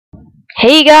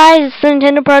Hey guys, it's the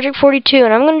Nintendo Project 42,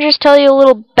 and I'm going to just tell you a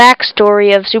little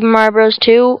backstory of Super Mario Bros.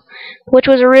 2, which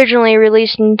was originally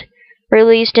released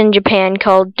in Japan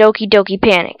called Doki Doki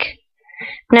Panic.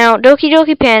 Now, Doki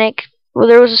Doki Panic, well,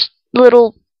 there was a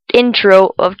little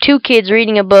intro of two kids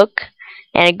reading a book,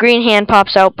 and a green hand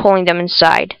pops out pulling them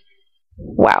inside.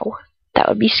 Wow, that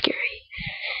would be scary.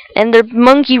 And their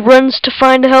monkey runs to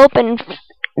find help, and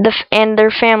their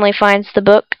family finds the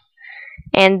book.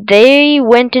 And they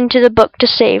went into the book to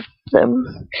save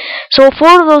them. So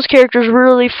four of those characters were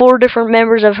really four different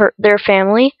members of their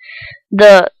family.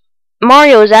 The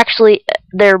Mario is actually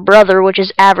their brother, which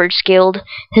is average skilled.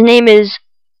 His name is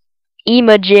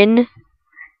Imajin.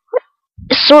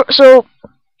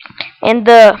 And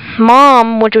the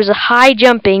mom, which was a high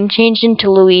jumping, changed into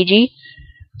Luigi.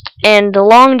 And the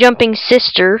long jumping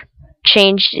sister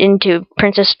changed into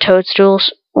Princess Toadstool,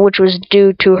 which was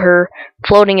due to her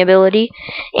floating ability,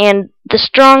 and the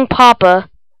strong Papa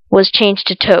was changed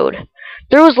to Toad.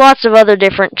 There was lots of other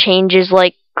different changes,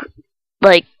 like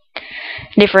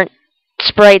different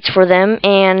sprites for them,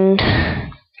 and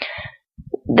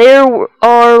there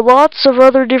are lots of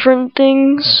other different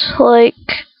things, like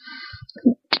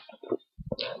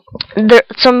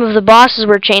some of the bosses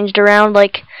were changed around,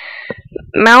 like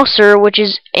Mouser, which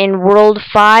is in World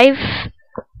 5,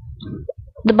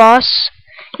 the boss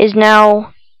is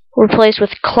now replaced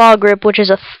with Claw Grip, which is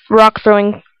a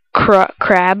rock-throwing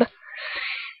crab.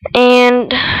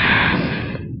 And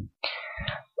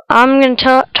I'm going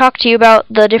to talk to you about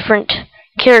the different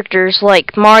characters,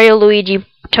 like Mario, Luigi,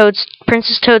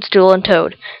 Princess Toadstool, and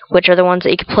Toad, which are the ones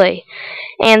that you can play.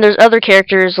 And there's other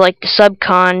characters like the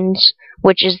Subcons,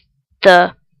 which is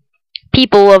the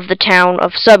people of the town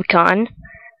of Subcon,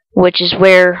 which is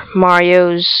where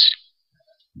Mario's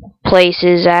place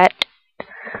is at.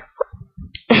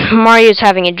 Mario's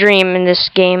having a dream in this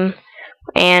game,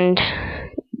 and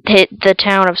the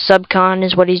town of Subcon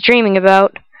is what he's dreaming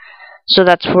about, so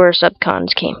that's where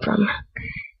Subcons came from.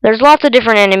 There's lots of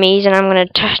different enemies, and I'm going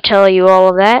to tell you all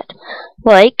of that,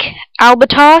 like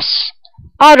Albatos,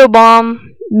 Autobomb,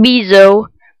 Bezo,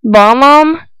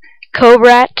 Bob-omb,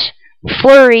 Cobrat,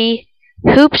 Flurry,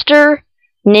 Hoopster,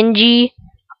 Ninja,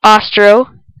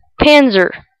 Ostro, Panzer,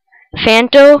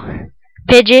 Phanto,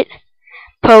 Pidget,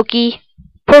 Pokey,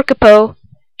 Porcapo,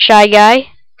 Shy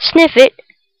Guy, Sniffit,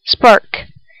 Spark,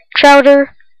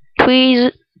 Trouter,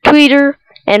 Tweeter,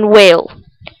 and Whale.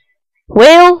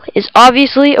 Whale is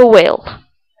obviously a whale.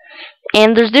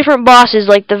 And there's different bosses,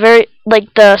 like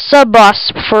the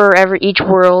sub-boss for each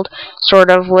world,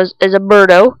 sort of, is a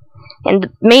Birdo. And the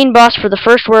main boss for the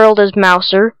first world is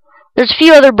Mouser. There's a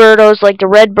few other Birdos, like the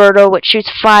red Birdo, which shoots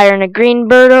fire, and a green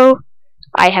Birdo.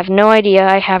 I have no idea.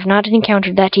 I have not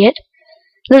encountered that yet.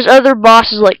 There's other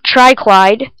bosses like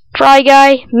Triclide, Fry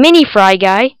Guy, Mini Fry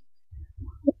Guy,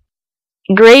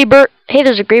 Hey,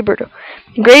 there's a Grey Birdo.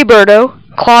 Grey Birdo,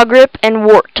 Claw Grip, and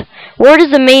Wart. Wart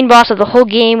is the main boss of the whole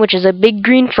game, which is a big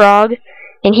green frog,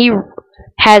 and he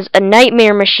has a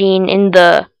nightmare machine in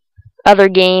the other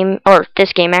game, or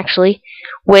this game actually,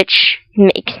 which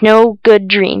makes no good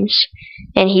dreams.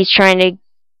 And he's trying to...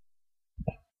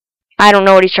 I don't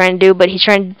know what he's trying to do, but he's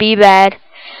trying to be bad,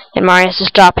 and Mario has to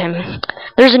stop him.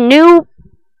 There's a new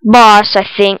boss, I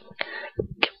think,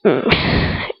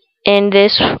 in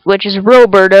this, which is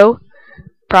Roberto,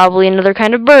 probably another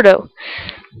kind of Birdo.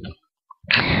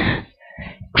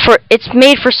 It's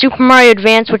made for Super Mario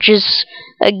Advance, which is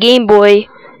a Game Boy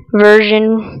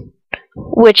version,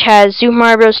 which has Super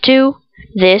Mario Bros. 2,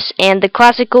 this, and the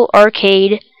classical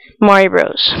arcade Mario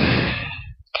Bros.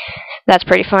 That's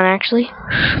pretty fun, actually.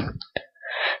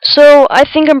 So I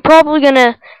think I'm probably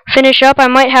gonna finish up. I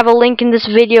might have a link in this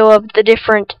video of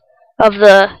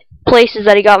the places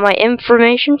that I got my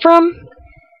information from,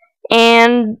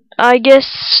 and I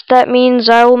guess that means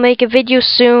I will make a video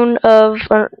soon of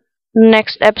the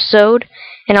next episode,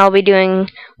 and I'll be doing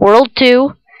World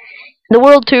 2. The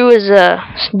World 2 is a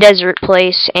desert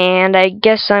place, and I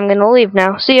guess I'm gonna leave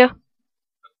now. See ya.